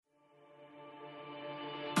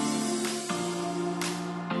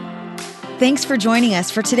Thanks for joining us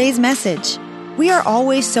for today's message. We are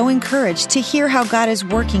always so encouraged to hear how God is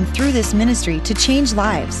working through this ministry to change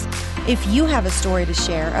lives. If you have a story to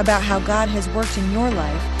share about how God has worked in your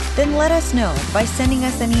life, then let us know by sending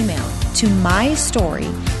us an email to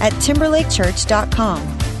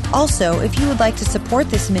mystory@timberlakechurch.com. Also, if you would like to support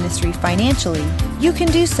this ministry financially, you can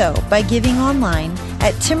do so by giving online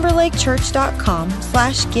at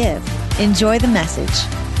timberlakechurch.com/give. Enjoy the message.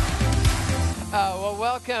 Well,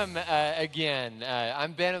 welcome again.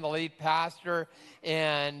 I'm Ben, I'm the lead pastor,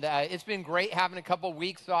 and it's been great having a couple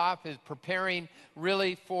weeks off, is preparing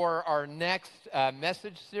really for our next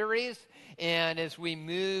message series, and as we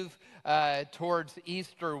move towards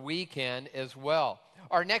Easter weekend as well.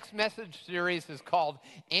 Our next message series is called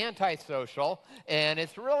Antisocial, and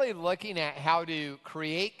it's really looking at how to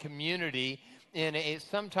create community in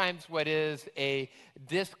sometimes what is a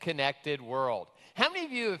disconnected world. How many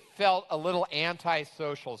of you have felt a little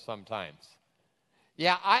antisocial sometimes?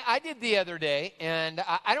 Yeah, I did the other day, and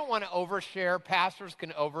I don't want to overshare. Pastors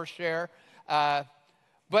can overshare.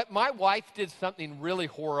 But my wife did something really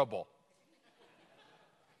horrible.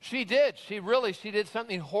 She did. She did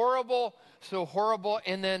something horrible, so horrible.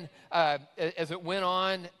 And then as it went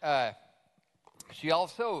on, she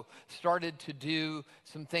also started to do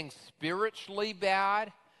some things spiritually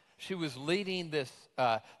bad. She was leading this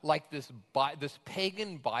this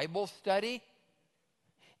pagan Bible study.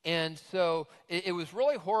 And so it was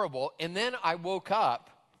really horrible. And then I woke up,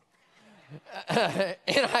 and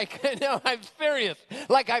I'm serious.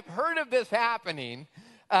 Like, I've heard of this happening.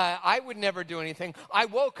 I would never do anything. I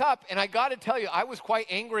woke up, and I got to tell you, I was quite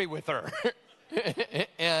angry with her.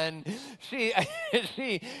 And she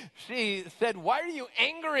said, "Why are you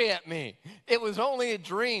angry at me? It was only a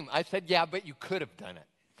dream." I said, "Yeah, but you could have done it."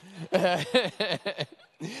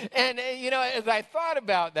 And, as I thought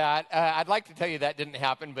about that, I'd like to tell you that didn't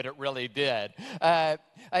happen, but it really did.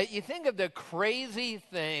 You think of the crazy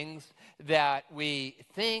things that we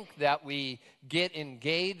think, that we get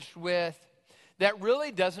engaged with, that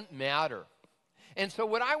really doesn't matter. And so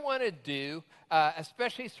what I want to do,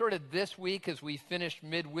 especially sort of this week as we finish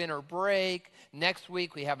midwinter break, next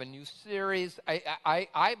week we have a new series.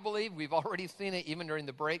 I believe we've already seen it even during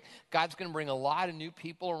the break. God's going to bring a lot of new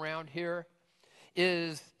people around here,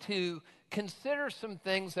 is to consider some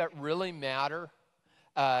things that really matter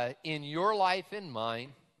in your life and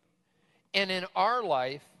mine and in our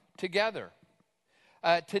life together.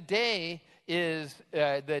 Today is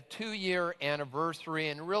the 2-year anniversary,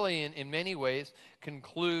 and really in many ways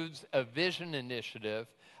concludes a vision initiative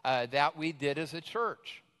that we did as a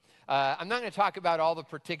church. I'm not going to talk about all the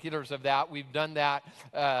particulars of that. We've done that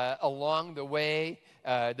along the way.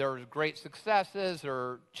 There were great successes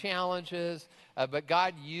or challenges, but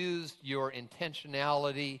God used your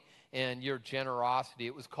intentionality and your generosity.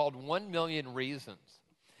 It was called 1 Million Reasons.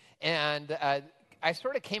 And I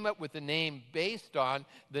sort of came up with the name based on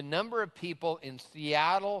the number of people in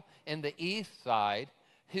Seattle and the East Side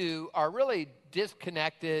who are really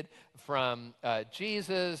disconnected from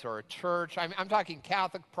Jesus or a church. I'm talking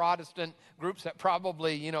Catholic, Protestant groups that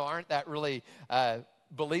probably, aren't that really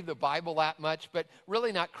believe the Bible that much, but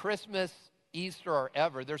really not Christmas, Easter, or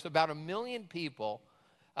ever. There's about 1 million people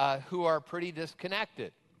who are pretty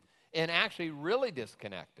disconnected, and actually really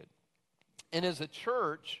disconnected. And as a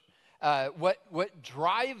church, what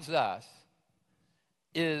drives us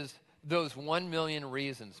is those 1 million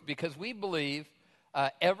reasons, because we believe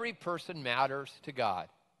every person matters to God.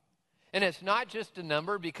 And it's not just a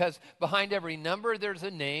number, because behind every number there's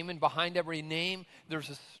a name, and behind every name there's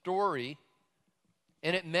a story,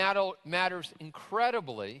 and it matters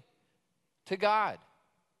incredibly to God.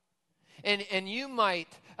 And you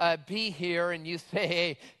might be here and you say,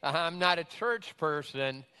 "Hey, I'm not a church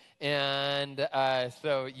person." And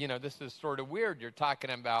so, this is sort of weird. You're talking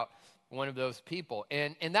about one of those people.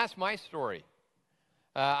 And that's my story.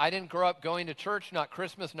 I didn't grow up going to church, not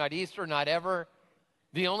Christmas, not Easter, not ever.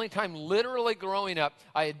 The only time literally growing up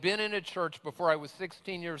I had been in a church before I was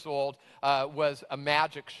 16 years old was a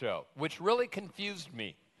magic show, which really confused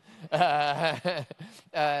me. So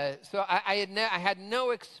I had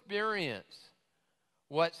no experience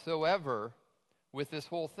whatsoever with this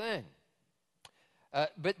whole thing.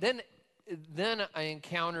 But then I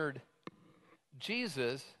encountered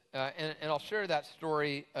Jesus, and I'll share that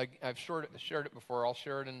story. I've shared it before. I'll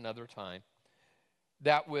share it another time.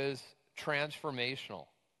 That was transformational.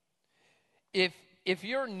 If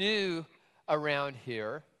you're new around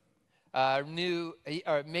here, new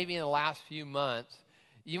or maybe in the last few months,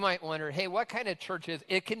 you might wonder, hey, what kind of church is?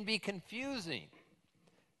 It can be confusing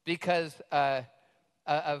because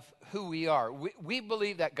of who we are. We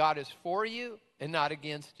believe that God is for you and not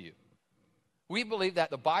against you. We believe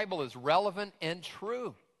that the Bible is relevant and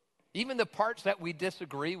true, even the parts that we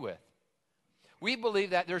disagree with. We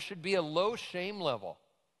believe that there should be a low shame level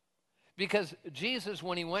because Jesus,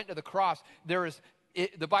 when he went to the cross,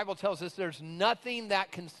 the Bible tells us there's nothing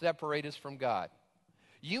that can separate us from God.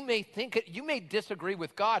 You may disagree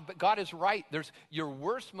with God, but God is right. There's your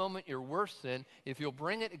worst moment, your worst sin. If you'll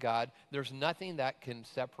bring it to God, there's nothing that can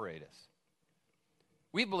separate us.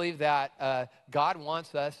 We believe that God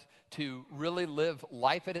wants us to really live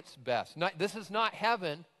life at its best. This is not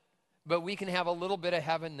heaven, but we can have a little bit of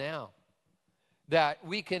heaven now. That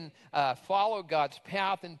we can follow God's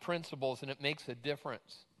path and principles, and it makes a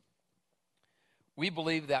difference. We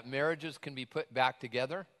believe that marriages can be put back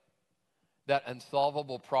together, that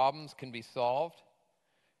unsolvable problems can be solved,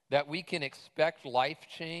 that we can expect life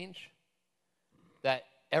change, that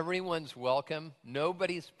everyone's welcome,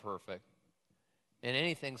 nobody's perfect, and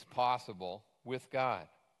anything's possible with God.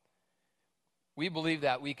 We believe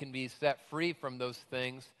that we can be set free from those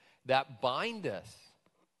things that bind us.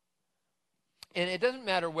 And it doesn't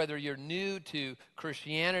matter whether you're new to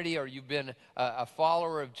Christianity or you've been a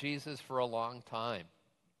follower of Jesus for a long time.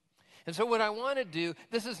 And so what I want to do,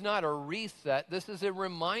 this is not a reset, this is a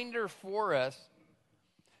reminder for us,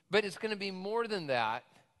 but it's going to be more than that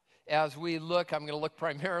as we look. I'm going to look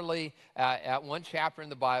primarily at one chapter in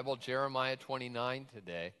the Bible, Jeremiah 29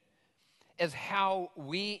 today, as how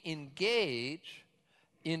we engage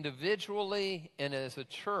individually and as a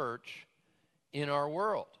church in our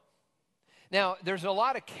world. Now, there's a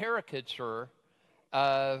lot of caricature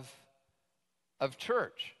of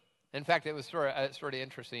church. In fact, it was sort of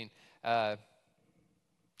interesting.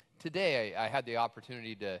 Today, I had the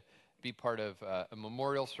opportunity to be part of a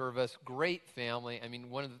memorial service. Great family. I mean,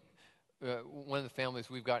 one of the families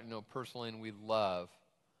we've gotten to know personally and we love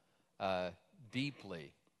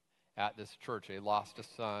deeply at this church. They lost a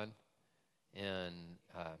son, and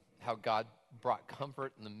how God brought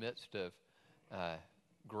comfort in the midst of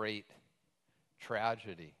great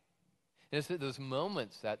tragedy. And it's at those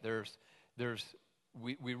moments that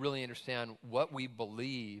we really understand what we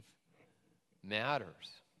believe matters.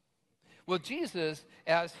 Well, Jesus,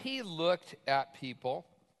 as he looked at people,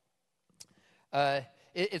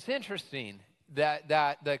 it's interesting that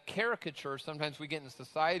the caricature sometimes we get in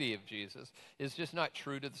society of Jesus is just not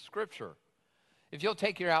true to the Scripture. If you'll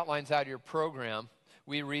take your outlines out of your program,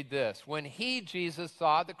 we read this. When Jesus,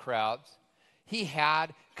 saw the crowds, he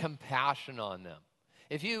had compassion on them.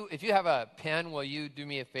 If you have a pen, will you do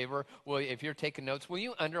me a favor? If you're taking notes, will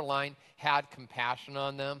you underline had compassion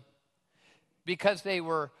on them? Because they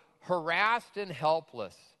were harassed and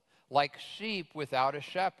helpless, like sheep without a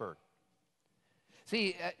shepherd.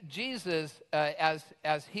 See, Jesus, as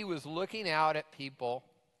he was looking out at people,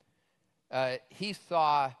 he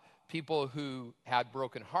saw people who had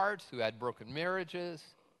broken hearts, who had broken marriages,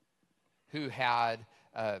 who had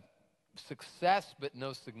success but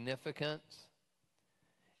no significance.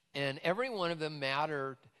 And every one of them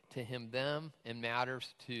mattered to him then and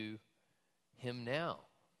matters to him now.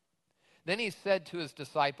 Then he said to his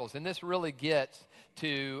disciples, and this really gets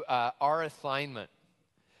to our assignment.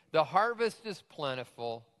 The harvest is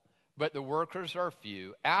plentiful, but the workers are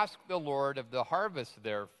few. Ask the Lord of the harvest,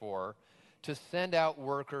 therefore, to send out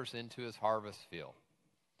workers into his harvest field.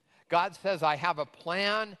 God says, I have a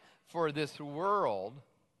plan for this world,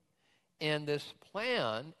 and this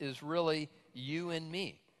plan is really you and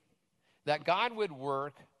me. That God would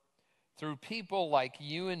work through people like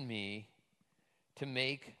you and me to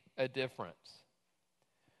make a difference.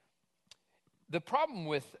 The problem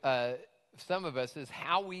with some of us is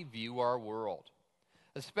how we view our world,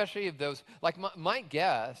 especially if those, like my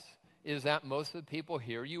guess is that most of the people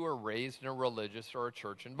here, you were raised in a religious or a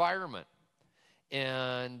church environment.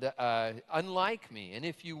 And unlike me, and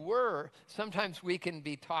if you were, sometimes we can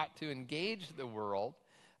be taught to engage the world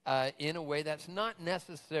in a way that's not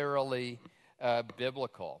necessarily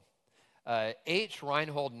biblical. H.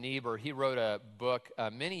 Reinhold Niebuhr, he wrote a book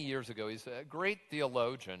many years ago. He's a great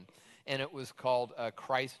theologian, and it was called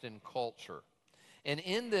Christ and Culture. And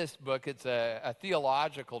in this book, it's a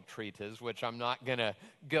theological treatise, which I'm not going to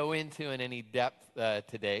go into in any depth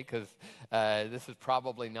today, because this is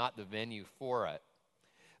probably not the venue for it.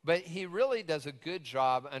 But he really does a good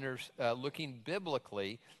job looking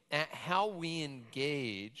biblically at how we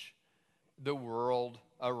engage the world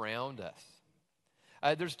around us.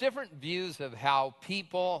 There's different views of how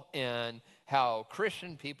people and how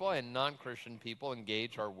Christian people and non-Christian people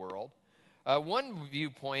engage our world. One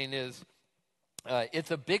viewpoint is it's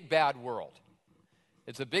a big, bad world.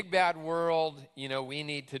 It's a big, bad world. We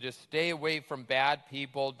need to just stay away from bad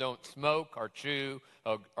people. Don't smoke or chew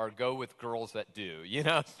or go with girls that do.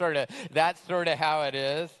 That's sort of how it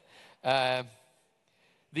is.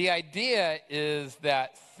 The idea is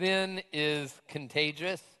that sin is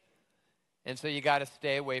contagious, and so you got to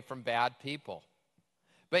stay away from bad people.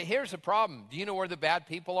 But here's the problem. Do you know where the bad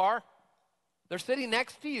people are? They're sitting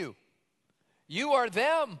next to you. You are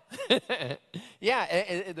them.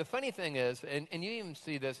 Yeah, the funny thing is, and you even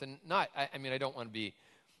see this, and I don't want to be,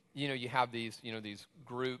 you have these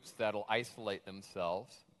groups that'll isolate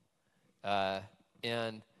themselves.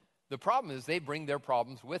 And the problem is they bring their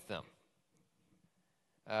problems with them.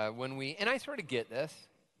 And I sort of get this,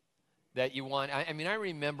 that you want, I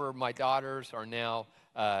remember my daughters are now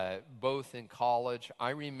both in college.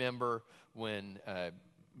 I remember when,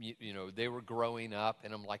 they were growing up,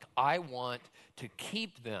 and I'm like, I want to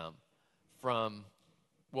keep them from,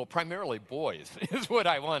 well, primarily boys is what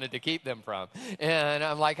I wanted to keep them from. And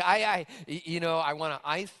I'm like, I want to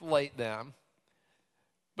isolate them.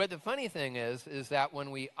 But the funny thing is that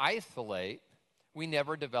when we isolate, we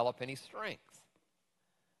never develop any strength.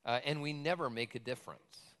 And we never make a difference.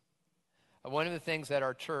 One of the things at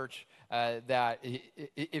our church that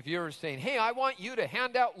if you're saying, hey, I want you to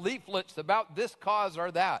hand out leaflets about this cause or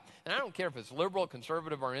that, and I don't care if it's liberal,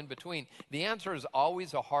 conservative, or in between, the answer is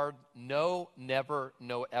always a hard no, never,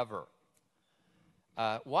 no, ever.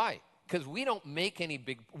 Why? Because we don't make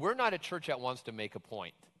we're not a church that wants to make a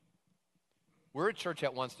point. We're a church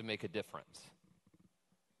that wants to make a difference.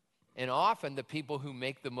 And often the people who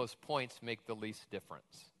make the most points make the least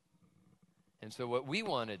difference. And so what we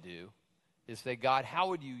want to do is say, God, how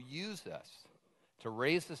would you use us to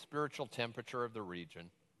raise the spiritual temperature of the region,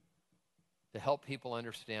 to help people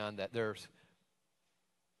understand that there's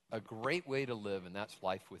a great way to live, and that's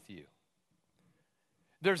life with you.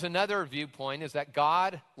 There's another viewpoint, is that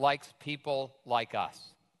God likes people like us.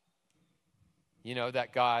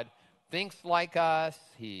 That God thinks like us,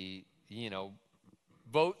 he,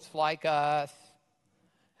 votes like us.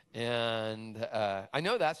 And I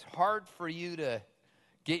know that's hard for you to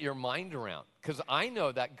get your mind around, because I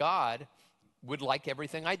know that God would like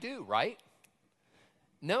everything I do, right?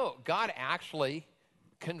 No, God actually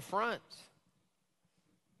confronts.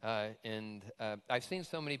 And I've seen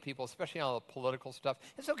so many people, especially on the political stuff.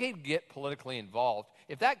 It's okay to get politically involved.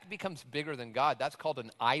 If that becomes bigger than God, that's called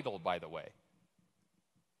an idol, by the way.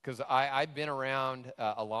 Because I've been around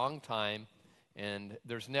a long time, and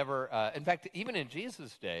there's never, in fact, even in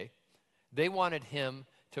Jesus' day, they wanted him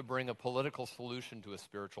to bring a political solution to a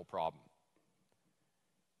spiritual problem.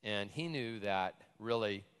 And he knew that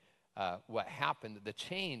really what happened, the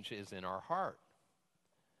change is in our heart.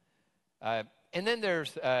 And then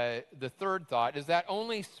there's the third thought, is that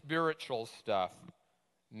only spiritual stuff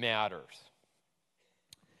matters.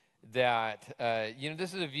 That,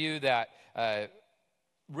 this is a view that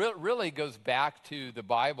really goes back to the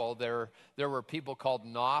Bible. There were people called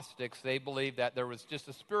Gnostics. They believed that there was just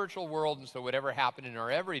a spiritual world, and so whatever happened in our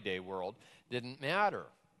everyday world didn't matter.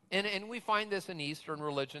 And we find this in Eastern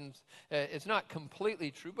religions. It's not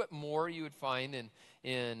completely true, but more you would find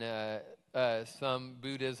in some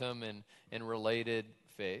Buddhism and related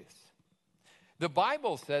faiths. The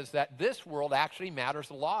Bible says that this world actually matters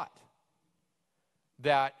a lot.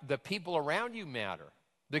 That the people around you matter.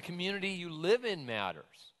 The community you live in matters.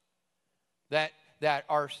 That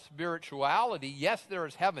our spirituality, yes, there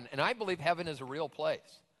is heaven, and I believe heaven is a real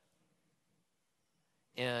place.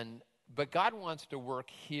 But God wants to work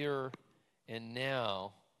here and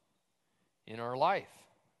now in our life.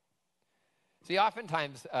 See,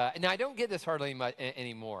 oftentimes, and I don't get this hardly much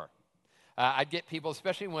anymore. I'd get people,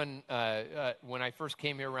 especially when I first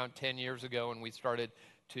came here around 10 years ago, and we started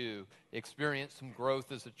to experience some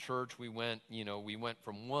growth as a church. We went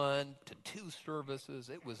from 1 to 2 services.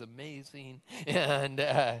 It was amazing. And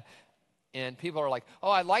people are like,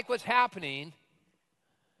 oh, I like what's happening,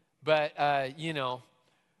 but,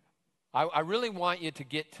 I really want you to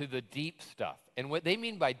get to the deep stuff. And what they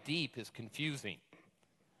mean by deep is confusing.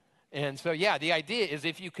 And so, yeah, the idea is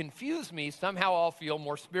if you confuse me, somehow I'll feel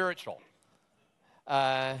more spiritual.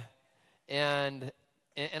 And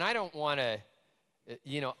I don't want to,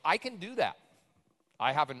 I can do that.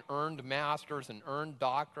 I have an earned master's, an earned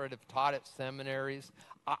doctorate, have taught at seminaries.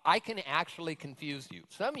 I can actually confuse you.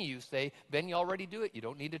 Some of you say, Ben, you already do it. You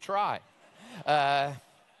don't need to try.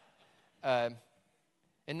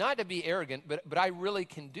 And not to be arrogant, but I really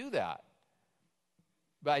can do that.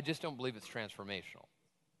 But I just don't believe it's transformational.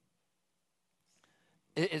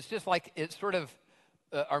 It's just like, it's sort of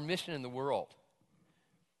our mission in the world.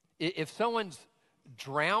 If someone's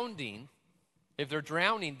drowning, If they're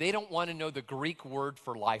drowning, they don't want to know the Greek word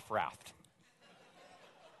for life raft.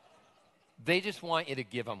 They just want you to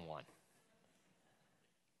give them one.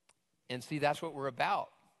 And see, that's what we're about.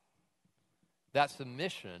 That's the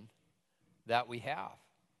mission that we have.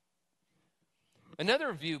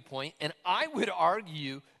 Another viewpoint, and I would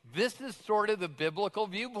argue this is sort of the biblical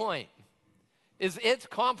viewpoint, is it's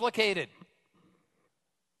complicated.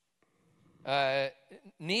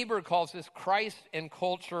 Niebuhr calls this Christ and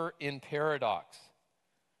culture in paradox.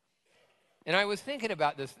 And I was thinking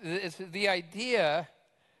about this. It's the idea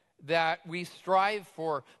that we strive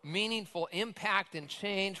for meaningful impact and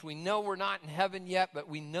change. We know we're not in heaven yet, but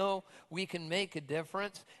we know we can make a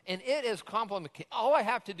difference. And it is complicated. All I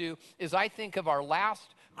have to do is I think of our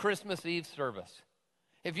last Christmas Eve service.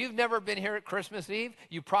 If you've never been here at Christmas Eve,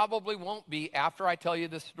 you probably won't be after I tell you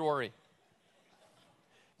this story.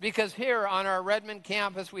 Because here on our Redmond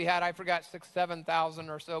campus, we had, 7,000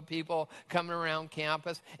 or so people coming around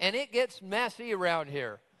campus. And it gets messy around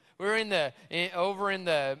here. We're over in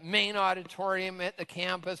the main auditorium at the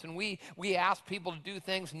campus, and we ask people to do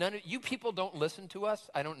things. None of you people don't listen to us.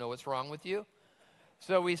 I don't know what's wrong with you.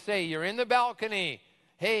 So we say, you're in the balcony.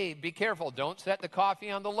 Hey, be careful. Don't set the coffee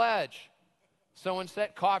on the ledge. Someone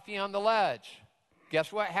set coffee on the ledge.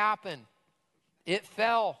 Guess what happened? It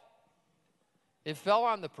fell. It fell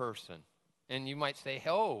on the person. And you might say,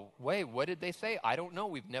 oh, wait, what did they say? I don't know.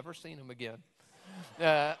 We've never seen them again.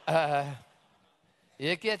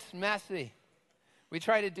 It gets messy. We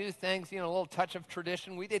try to do things, a little touch of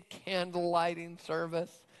tradition. We did candle lighting service.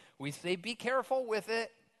 We say, be careful with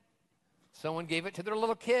it. Someone gave it to their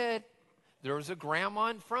little kid. There was a grandma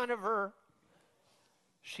in front of her.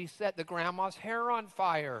 She set the grandma's hair on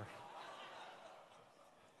fire.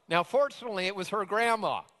 Now, fortunately, it was her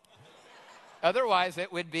grandma. Otherwise,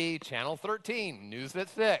 it would be Channel 13, News at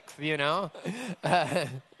 6,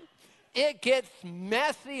 It gets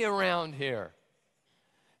messy around here.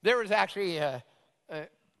 There was actually, I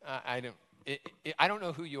don't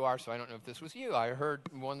know who you are, so I don't know if this was you. I heard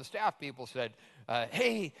one of the staff people said,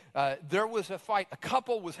 hey, there was a fight. A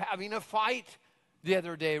couple was having a fight the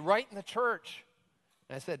other day right in the church.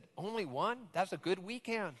 And I said, only one? That's a good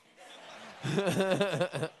weekend.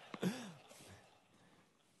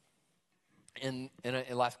 And in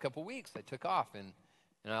the last couple weeks, I took off. And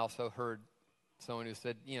I also heard someone who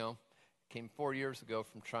said, came 4 years ago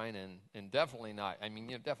from China and definitely not.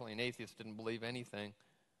 Definitely an atheist, didn't believe anything.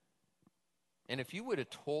 And if you would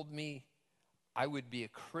have told me I would be a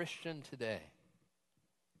Christian today,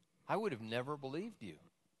 I would have never believed you.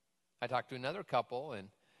 I talked to another couple, and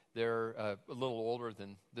they're a little older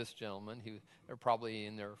than this gentleman. They're probably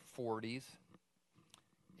in their 40s.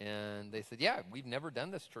 And they said, yeah, we've never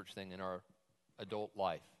done this church thing in our adult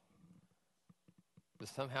life. But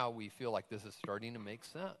somehow we feel like this is starting to make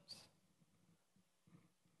sense.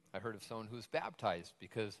 I heard of someone who's baptized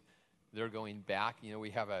because they're going back. We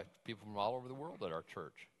have people from all over the world at our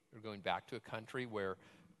church. They're going back to a country where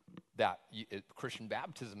Christian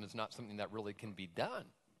baptism is not something that really can be done.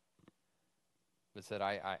 But said,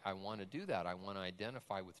 I want to do that. I want to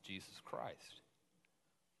identify with Jesus Christ.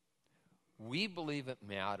 We believe it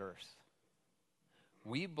matters.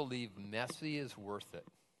 We believe messy is worth it.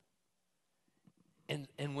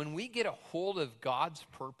 And when we get a hold of God's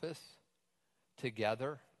purpose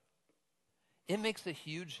together, it makes a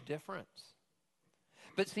huge difference.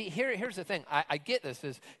 But see, here's the thing. I get this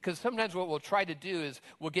is because sometimes what we'll try to do is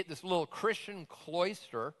we'll get this little Christian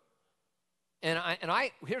cloister, and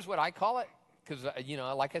here's what I call it. Because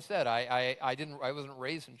like I said, I wasn't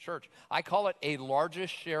raised in church. I call it a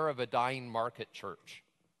largest share of a dying market church,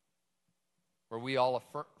 where we all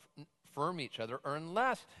affirm each other, or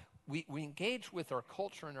unless we engage with our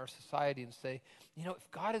culture and our society and say, if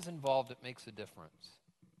God is involved, it makes a difference.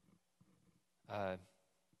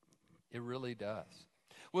 It really does.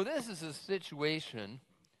 Well, this is a situation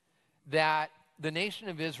that the nation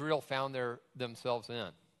of Israel found themselves in.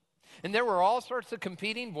 And there were all sorts of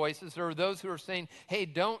competing voices. There were those who were saying, hey,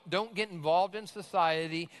 don't get involved in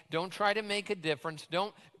society. Don't try to make a difference.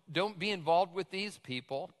 Don't be involved with these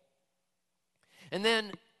people. And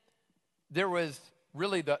then there was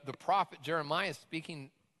really the prophet Jeremiah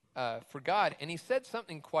speaking for God, and he said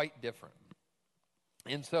something quite different.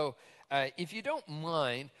 And so if you don't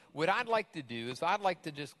mind, what I'd like to do is I'd like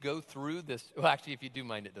to just go through this. Well, actually, if you do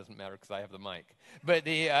mind, it doesn't matter because I have the mic. But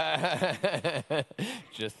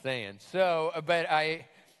just saying. So, but I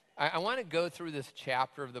want to go through this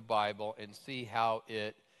chapter of the Bible and see how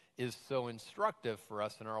it is so instructive for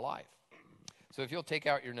us in our life. So if you'll take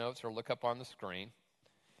out your notes or look up on the screen,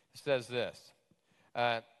 it says this.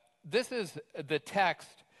 This is the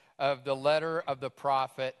text of the letter of the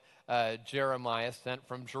prophet Jeremiah sent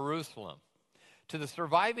from Jerusalem. To the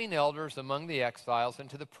surviving elders among the exiles, and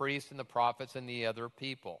to the priests and the prophets and the other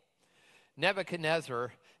people.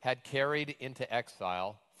 Nebuchadnezzar had carried into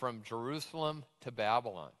exile from Jerusalem to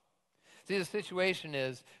Babylon. See, the situation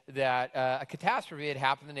is that a catastrophe had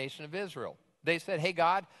happened in the nation of Israel. They said, hey,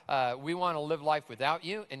 God, we want to live life without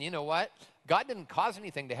you. And you know what? God didn't cause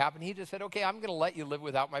anything to happen. He just said, okay, I'm going to let you live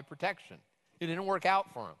without my protection. It didn't work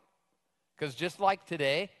out for him. Because just like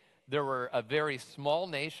today, there were a very small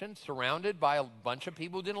nation surrounded by a bunch of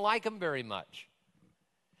people who didn't like him very much.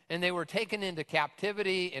 And they were taken into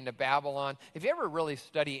captivity, into Babylon. If you ever really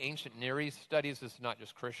study ancient Near East studies, this is not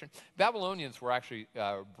just Christian, Babylonians were actually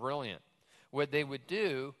brilliant. What they would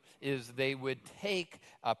do is they would take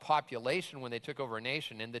a population when they took over a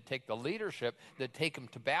nation, and they'd take the leadership, they'd take them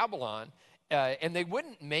to Babylon, and they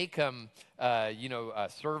wouldn't make them,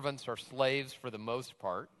 servants or slaves for the most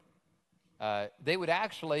part. They would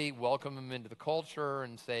actually welcome them into the culture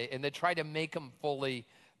and they'd try to make them fully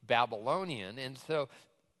Babylonian. And so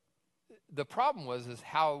the problem was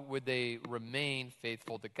how would they remain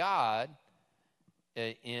faithful to God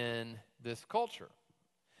in this culture?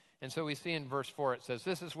 And so we see in verse 4, it says,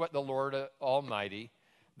 this is what the Lord Almighty,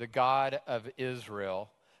 the God of Israel,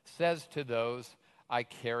 says to those I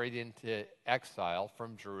carried into exile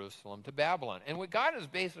from Jerusalem to Babylon. And what God is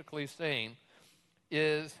basically saying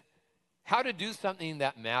is how to do something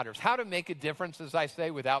that matters, how to make a difference, as I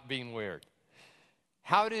say, without being weird,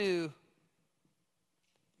 how to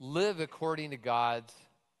live according to God's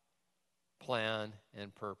plan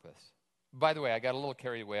and purpose. By the way, I got a little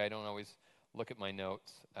carried away. I don't always look at my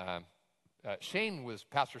notes.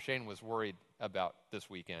 Pastor Shane was worried about this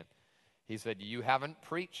weekend. He said, you haven't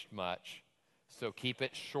preached much, so keep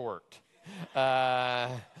it short.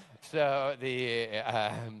 And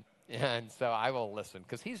so I will listen,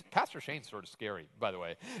 because Pastor Shane's sort of scary, by the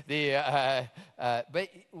way. But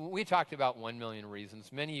we talked about 1 million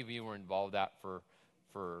reasons. Many of you were involved that for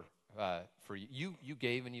you. You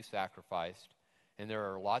gave and you sacrificed, and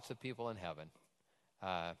there are lots of people in heaven.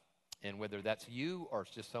 And whether that's you or it's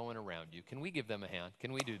just someone around you, can we give them a hand?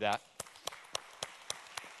 Can we do that?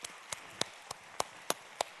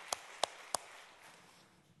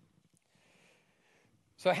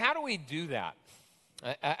 So how do we do that?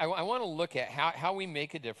 I want to look at how we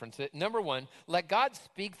make a difference. Number one, let God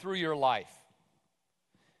speak through your life.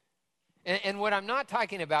 And what I'm not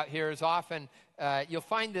talking about here is often, you'll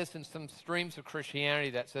find this in some streams of Christianity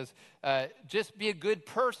that says, just be a good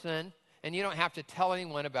person and you don't have to tell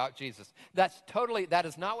anyone about Jesus. That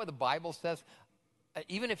is not what the Bible says.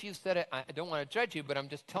 Even if you said it, I don't want to judge you, but I'm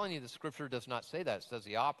just telling you the Scripture does not say that. It says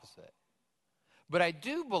the opposite. But I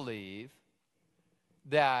do believe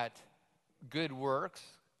that good works,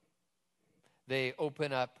 they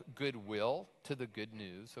open up goodwill to the good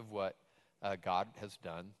news of what God has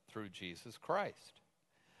done through Jesus Christ.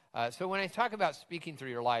 So when I talk about speaking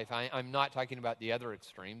through your life, I'm not talking about the other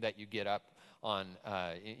extreme that you get up on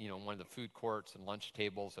one of the food courts and lunch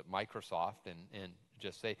tables at Microsoft and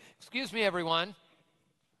just say, excuse me, everyone,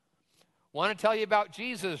 want to tell you about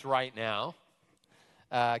Jesus right now,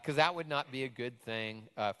 because that would not be a good thing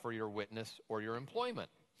for your witness or your employment.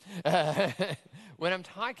 What I'm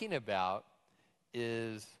talking about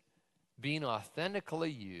is being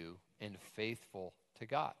authentically you and faithful to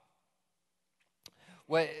God.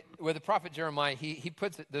 With the prophet Jeremiah, he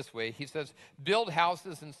puts it this way. He says, build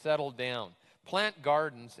houses and settle down. Plant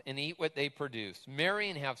gardens and eat what they produce. Marry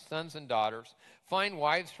and have sons and daughters. Find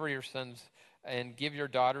wives for your sons and give your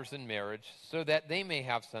daughters in marriage so that they may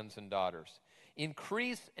have sons and daughters.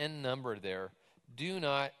 Increase in number there. Do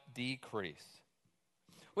not decrease.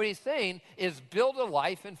 What he's saying is build a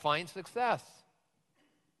life and find success.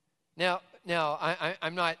 Now,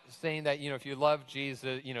 I'm not saying that, if you love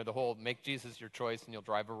Jesus, the whole make Jesus your choice and you'll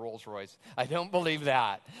drive a Rolls Royce. I don't believe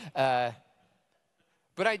that.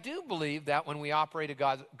 But I do believe that when we operate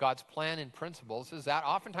God's plan and principles, is that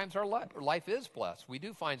oftentimes our life is blessed. We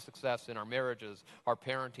do find success in our marriages, our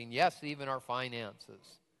parenting, yes, even our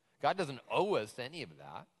finances. God doesn't owe us any of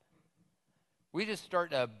that. We just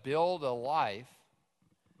start to build a life,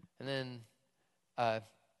 and then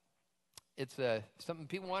it's something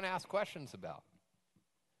people want to ask questions about.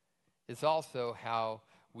 It's also how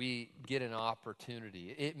we get an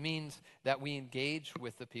opportunity. It means that we engage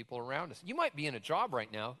with the people around us. You might be in a job right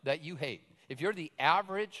now that you hate. If you're the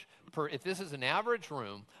average, if this is an average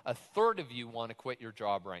room, a third of you want to quit your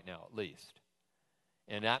job right now, at least.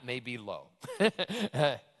 And that may be low.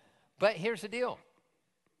 But here's the deal.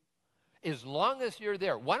 As long as you're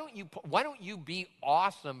there, why don't you be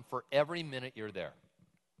awesome for every minute you're there?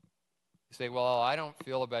 You say, well, I don't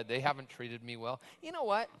feel about it. They haven't treated me well. You know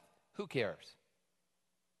what? Who cares?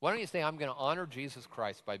 Why don't you say, I'm going to honor Jesus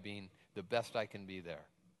Christ by being the best I can be there?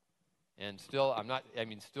 And still,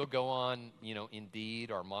 still go on, Indeed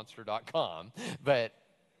or Monster.com, but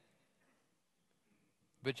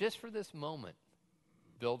just for this moment,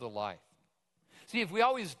 build a life. See, if we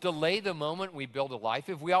always delay the moment, we build a life.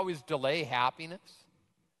 If we always delay happiness,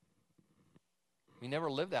 we never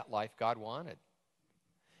live that life God wanted.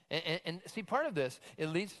 And see, part of this, it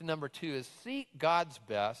leads to number 2, is seek God's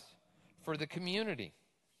best for the community.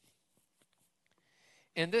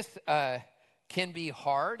 And this can be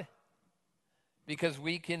hard because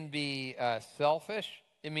we can be selfish.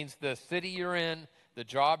 It means the city you're in, the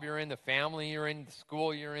job you're in, the family you're in, the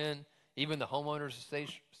school you're in, even the homeowners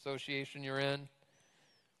association you're in.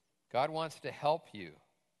 God wants to help you.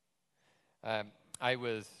 I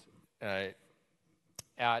was at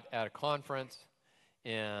a conference,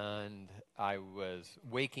 and I was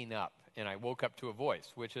waking up, and I woke up to a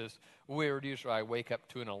voice, which is weird. Usually I wake up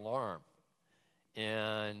to an alarm.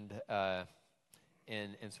 And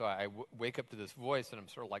so I wake up to this voice, and I'm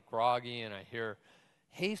sort of like groggy, and I hear,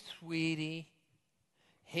 "Hey, sweetie.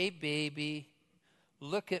 Hey, baby.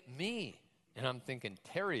 Look at me." And I'm thinking,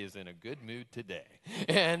 Terry is in a good mood today.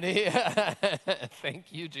 And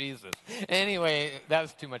thank you, Jesus. Anyway, that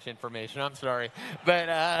was too much information. I'm sorry. But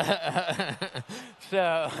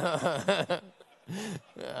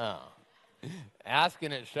ask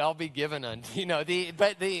and it shall be given unto you.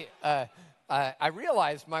 I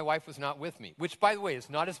realized my wife was not with me, which, by the way, is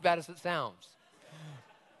not as bad as it sounds.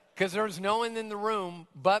 Because there was no one in the room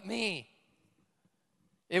but me.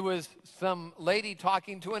 It was some lady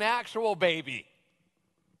talking to an actual baby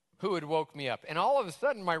who had woke me up. And all of a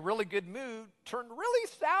sudden, my really good mood turned really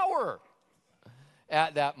sour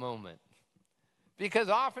at that moment. Because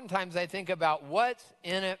oftentimes I think about what's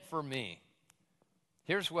in it for me.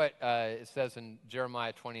 Here's what it says in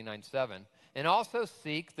Jeremiah 29:7. "And also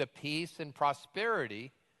seek the peace and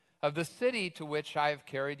prosperity of the city to which I have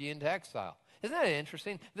carried you into exile." Isn't that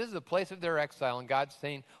interesting? This is the place of their exile, and God's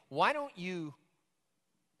saying, why don't you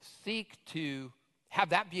seek to have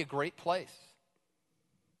that be a great place?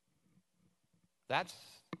 That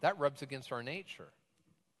rubs against our nature.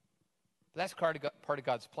 That's part of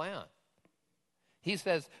God's plan. He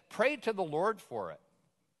says, pray to the Lord for it.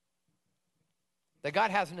 That God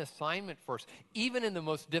has an assignment for us, even in the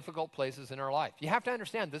most difficult places in our life. You have to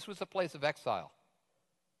understand, this was a place of exile.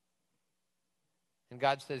 And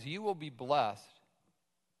God says, you will be blessed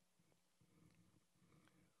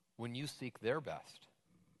when you seek their best.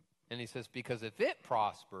 And he says, because if it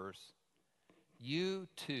prospers, you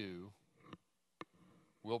too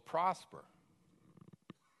will prosper.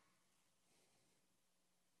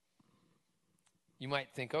 You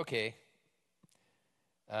might think, okay,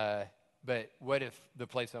 but what if the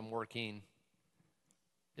place I'm working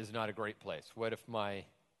is not a great place? What if my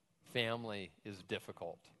family is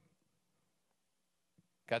difficult?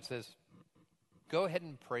 God says, go ahead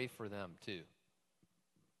and pray for them too.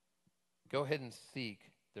 Go ahead and seek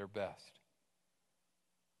their best,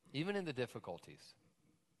 even in the difficulties.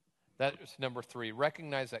 That's number 3.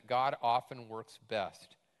 Recognize that God often works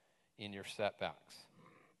best in your setbacks.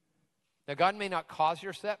 Now, God may not cause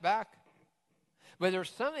your setback, but there's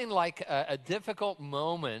something like a difficult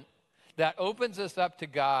moment that opens us up to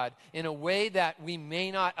God in a way that we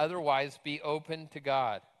may not otherwise be open to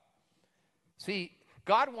God. See,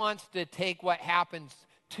 God wants to take what happens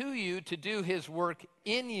to you to do his work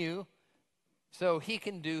in you so he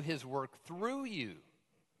can do his work through you.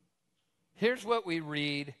 Here's what we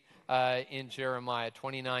read in Jeremiah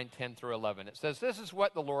 29:10-11. It says, this is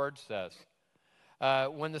what the Lord says.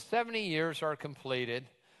 When the 70 years are completed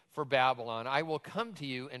for Babylon, I will come to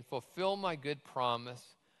you and fulfill my good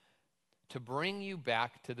promise to bring you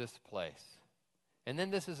back to this place. And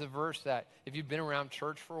then this is a verse that, if you've been around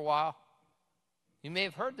church for a while, you may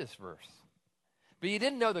have heard this verse. But you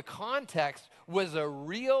didn't know the context was a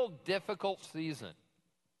real difficult season.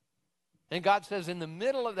 And God says, in the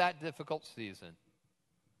middle of that difficult season,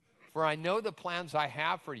 for I know the plans I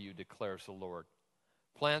have for you, declares the Lord.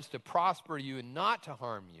 Plans to prosper you and not to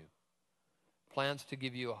harm you. Plans to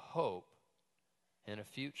give you a hope and a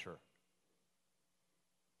future.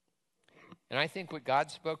 And I think what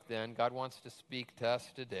God spoke then, God wants to speak to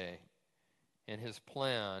us today. And his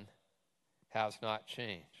plan has not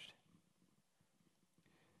changed.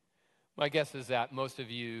 My guess is that most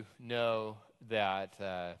of you know that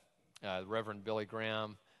Reverend Billy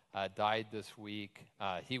Graham died this week.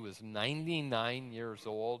 He was 99 years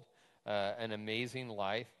old, an amazing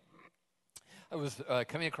life. I was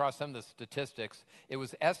coming across some of the statistics. It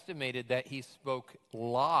was estimated that he spoke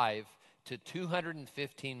live to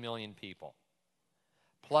 215 million people.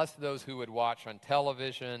 plus those who would watch on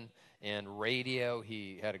television and radio.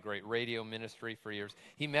 He had a great radio ministry for years.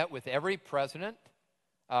 He met with every president,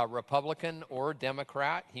 Republican or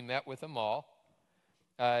Democrat. He met with them all.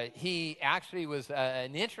 He actually was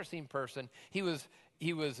an interesting person. He was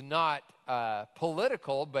not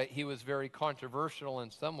political, but he was very controversial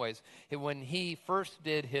in some ways. When he first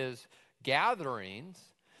did his gatherings,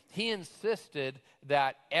 he insisted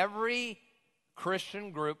that every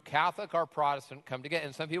Christian group, Catholic or Protestant, come together.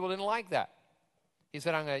 And some people didn't like that. He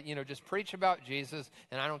said, I'm going to just preach about Jesus,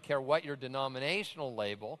 and I don't care what your denominational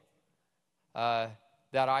label, that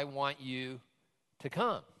I want you to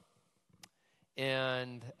come.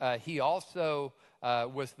 And he also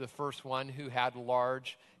was the first one who had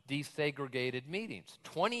large desegregated meetings.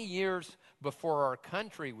 20 years before our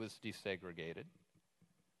country was desegregated,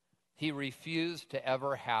 he refused to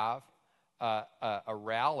ever have a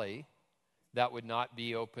rally that would not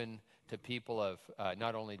be open to people of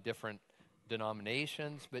not only different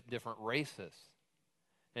denominations, but different races.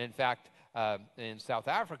 And in fact, in South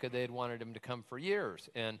Africa, they had wanted him to come for years.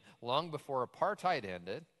 And long before apartheid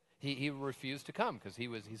ended, he refused to come because he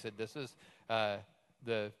said, this is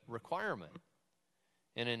the requirement.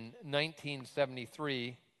 And in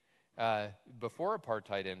 1973, before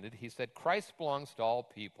apartheid ended, he said, Christ belongs to all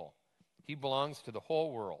people. He belongs to the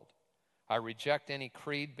whole world. I reject any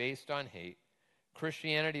creed based on hate.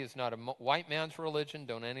 Christianity is not a white man's religion.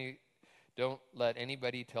 Don't let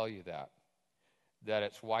anybody tell you that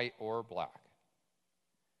it's white or black.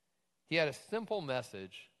 He had a simple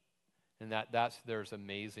message, and there's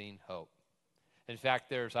amazing hope. In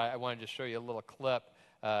fact, I wanted to show you a little clip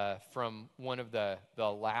from one of the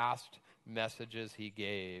last messages he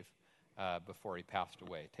gave before he passed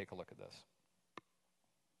away. Take a look at this.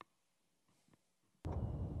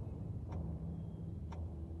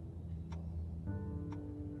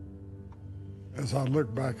 As I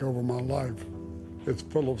look back over my life, it's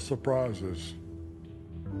full of surprises.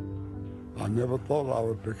 I never thought I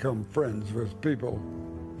would become friends with people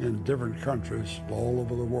in different countries all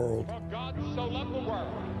over the world. For God so loved the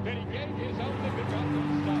world that he gave his only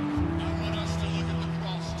begotten Son. I want us to look at the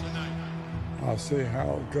cross tonight. I see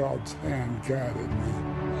how God's hand guided me.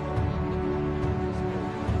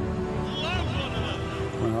 Love one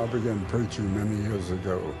another. When I began preaching many years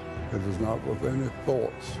ago, it was not with any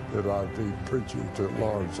thoughts that I'd be preaching to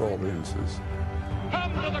large audiences.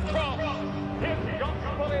 Come to the cross. His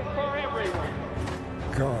gospel is for everyone.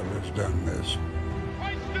 God has done this.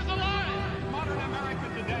 Christ is alive. In modern America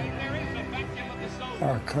today, there is a vacuum of the soul.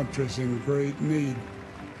 Our country's in great need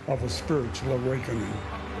of a spiritual awakening.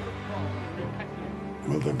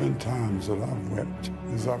 Well, there have been times that I've wept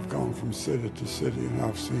as I've gone from city to city and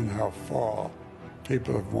I've seen how far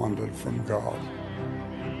people have wandered from God.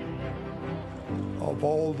 Of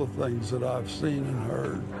all the things that I've seen and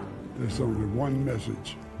heard, there's only one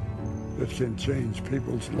message that can change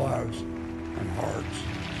people's lives and hearts.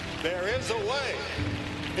 There is a way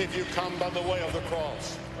if you come by the way of the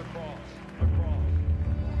cross.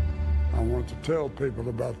 I want to tell people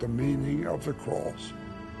about the meaning of the cross.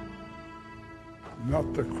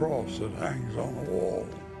 Not the cross that hangs on a wall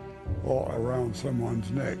or around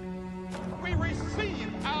someone's neck. We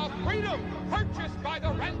receive our freedom purchased by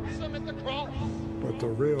the ransom at the cross. But the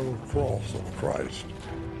real cross of Christ.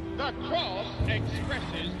 The cross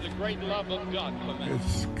expresses the great love of God for man.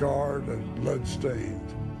 It's scarred and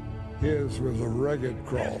blood-stained. His was a rugged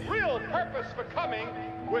cross. His real purpose for coming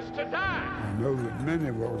was to die. I know that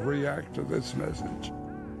many will react to this message,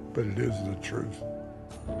 but it is the truth.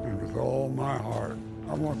 And with all my heart,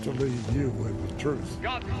 I want to leave you with the truth.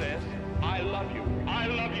 God says, I love you. I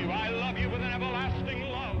love you. I love you with an everlasting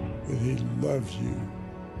love. That he loves you,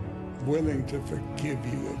 willing to forgive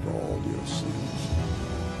you of all your sins.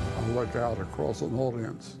 I look out across an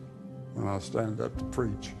audience when I stand up to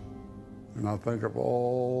preach, and I think of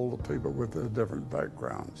all the people with their different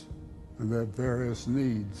backgrounds and their various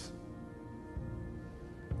needs.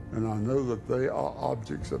 And I know that they are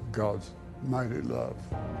objects of God's mighty love.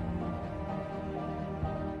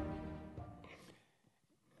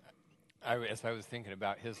 As I was thinking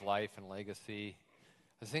about his life and legacy,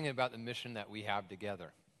 I was thinking about the mission that we have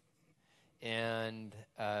together. And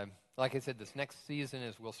like I said, this next season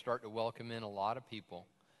is we'll start to welcome in a lot of people.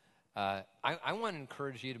 I want to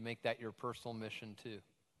encourage you to make that your personal mission too.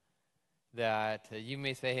 That you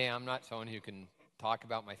may say, hey, I'm not someone who can talk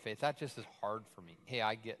about my faith. That just is hard for me. Hey,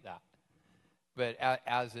 I get that. But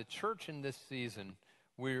as a church in this season,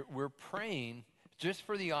 we're praying just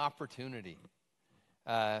for the opportunity.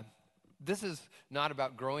 This is not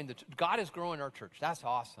about growing God is growing our church. That's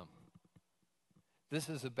awesome. This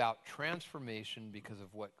is about transformation because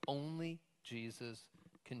of what only Jesus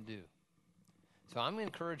can do. So I'm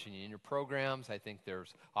encouraging you in your programs. I think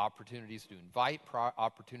there's opportunities to invite,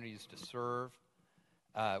 opportunities to serve.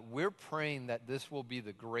 We're praying that this will be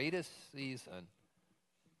the greatest season.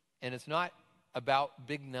 And it's not about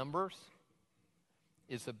big numbers.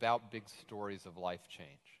 It's about big stories of life change.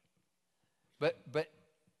 But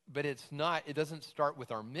it's not, it doesn't start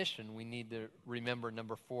with our mission. We need to remember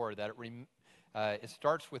number 4, that it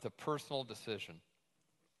starts with a personal decision.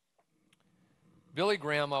 Billy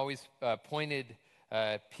Graham always pointed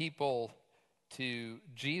people to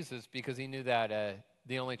Jesus because he knew that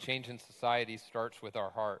the only change in society starts with our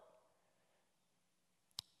heart.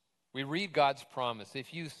 We read God's promise,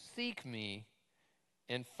 if you seek me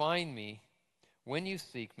and find me, when you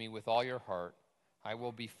seek me with all your heart, I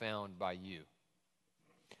will be found by you.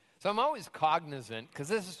 So I'm always cognizant, because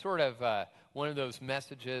this is sort of one of those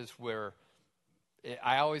messages where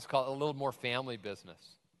I always call it a little more family business.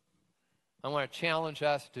 I want to challenge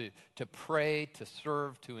us to pray, to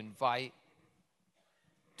serve, to invite,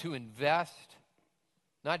 to invest,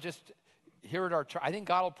 not just here at our church. I think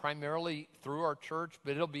God will primarily through our church,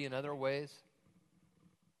 but it'll be in other ways.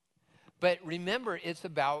 But remember, it's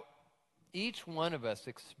about each one of us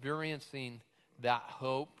experiencing that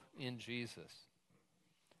hope in Jesus.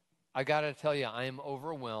 I got to tell you, I am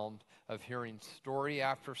overwhelmed of hearing story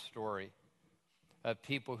after story of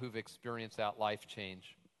people who've experienced that life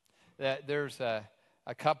change. There's a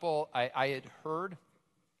couple I had heard,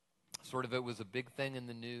 sort of it was a big thing in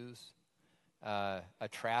the news, a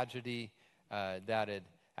tragedy that had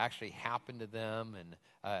actually happened to them, and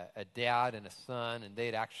a dad and a son, and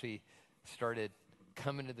they'd actually started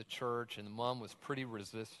coming to the church, and the mom was pretty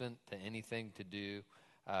resistant to anything to do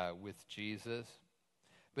with Jesus.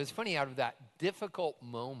 But it's funny, out of that difficult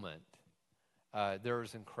moment, there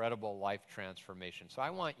was incredible life transformation. So I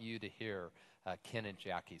want you to hear Ken and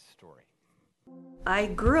Jackie's story. I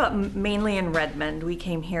grew up mainly in Redmond. We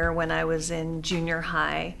came here when I was in junior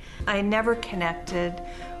high. I never connected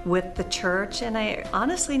with the church, and I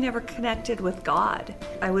honestly never connected with God.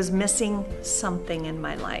 I was missing something in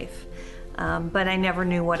my life, but I never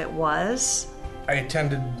knew what it was. I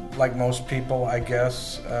attended, like most people, I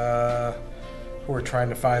guess, who are trying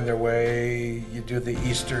to find their way. You do the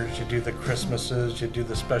Easters, you do the Christmases, you do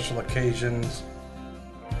the special occasions.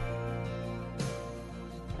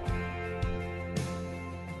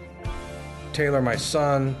 Taylor, my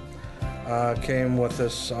son, came with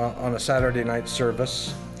us on a Saturday night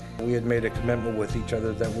service. We had made a commitment with each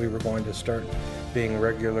other that we were going to start being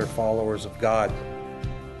regular followers of God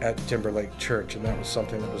at Timberlake Church, and that was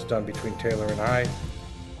something that was done between Taylor and I.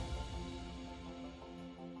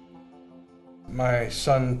 My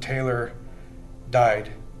son Taylor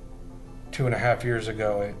died 2.5 years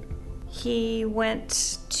ago. He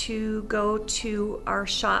went to go to our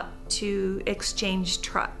shop to exchange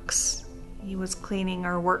trucks. He was cleaning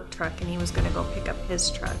our work truck, and he was going to go pick up his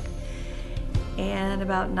truck. And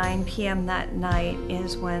about 9 p.m. that night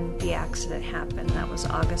is when the accident happened. That was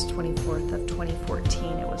August 24th of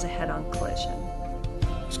 2014. It was a head-on collision.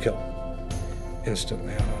 He was killed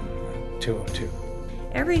instantly on 202.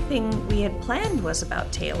 Everything we had planned was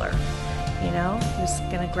about Taylor. You know, he was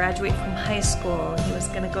going to graduate from high school. He was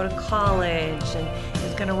going to go to college, and he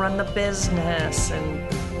was going to run the business,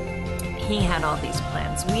 and he had all these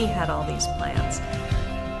plans. We had all these plans.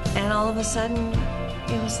 And all of a sudden,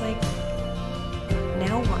 it was like,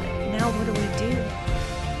 now what? Now what do we do?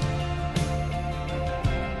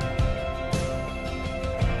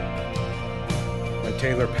 When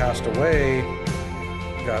Taylor passed away,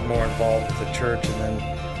 got more involved with the church, and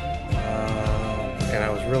I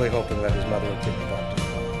was really hoping that his mother would get involved as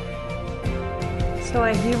well. So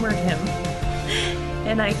I humored him,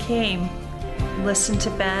 and I came, listened to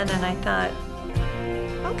Ben, and I thought,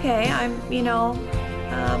 okay,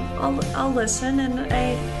 I'll listen. And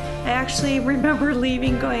I actually remember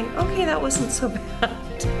leaving going, okay, that wasn't so bad.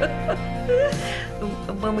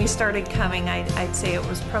 When we started coming, I'd say it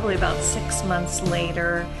was probably about 6 months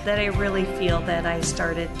later that I really feel that I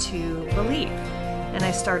started to believe. And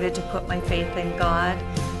I started to put my faith in God,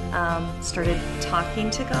 started talking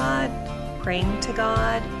to God, praying to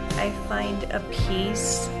God. I find a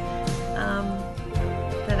peace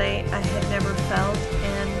that I had never felt,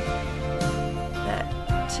 and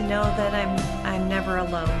that to know that I'm never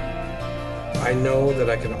alone. I know that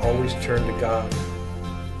I can always turn to God.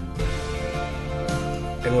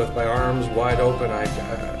 And with my arms wide open, I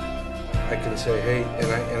can say, hey,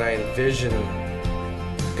 and I envision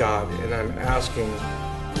God, and I'm asking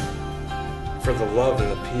for the love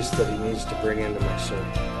and the peace that He needs to bring into my soul.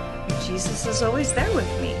 Jesus is always there with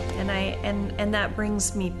me, and that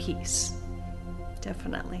brings me peace,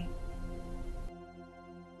 definitely.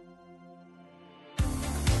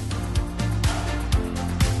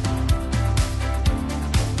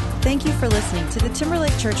 Thank you for listening to the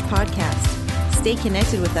Timberlake Church podcast. Stay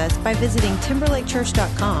connected with us by visiting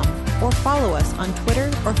timberlakechurch.com or follow us on Twitter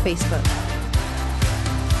or Facebook.